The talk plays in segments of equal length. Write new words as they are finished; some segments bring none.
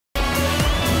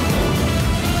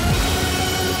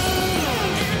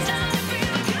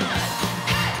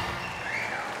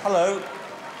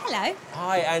Hello.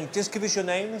 Hi, and just give us your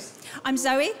names. I'm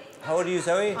Zoe. How old are you,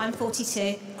 Zoe? I'm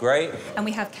 42. Great. And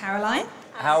we have Caroline.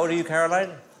 How old are you,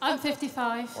 Caroline? I'm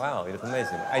 55. Wow, you look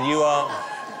amazing. And you are?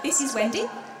 This is Wendy. And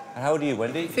how old are you,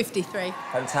 Wendy? 53.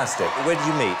 Fantastic. Where did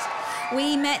you meet?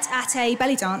 We met at a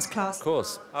belly dance class. Of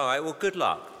course. All right, well, good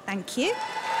luck. Thank you.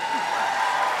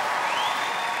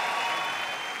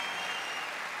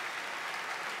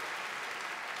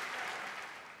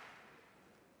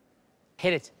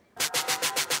 Hit it.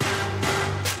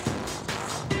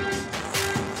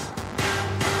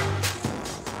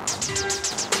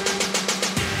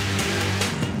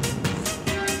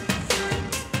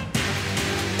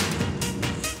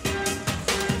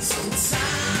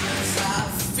 Sometimes I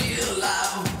feel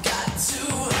I've got to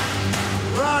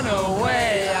Run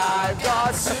away, I've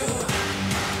got to.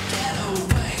 get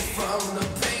away from the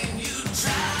pain you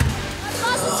try.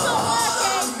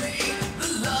 Me, the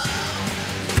love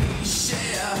we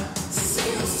share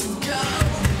seems to go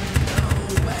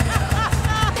nowhere.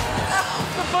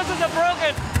 The buttons are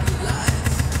broken.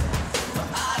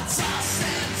 I toss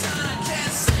and turn,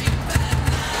 can't sleep at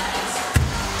night.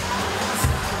 Once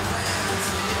I went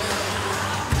to you,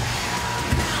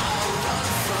 now I run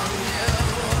from you.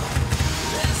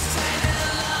 This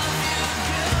tainted love you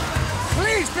give,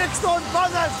 Please, big stone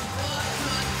buzzers.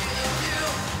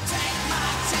 take my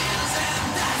tears and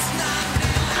that's not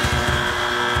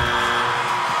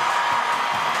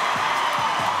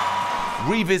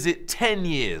Revisit 10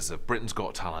 years of Britain's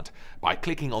Got Talent by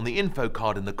clicking on the info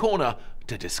card in the corner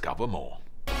to discover more.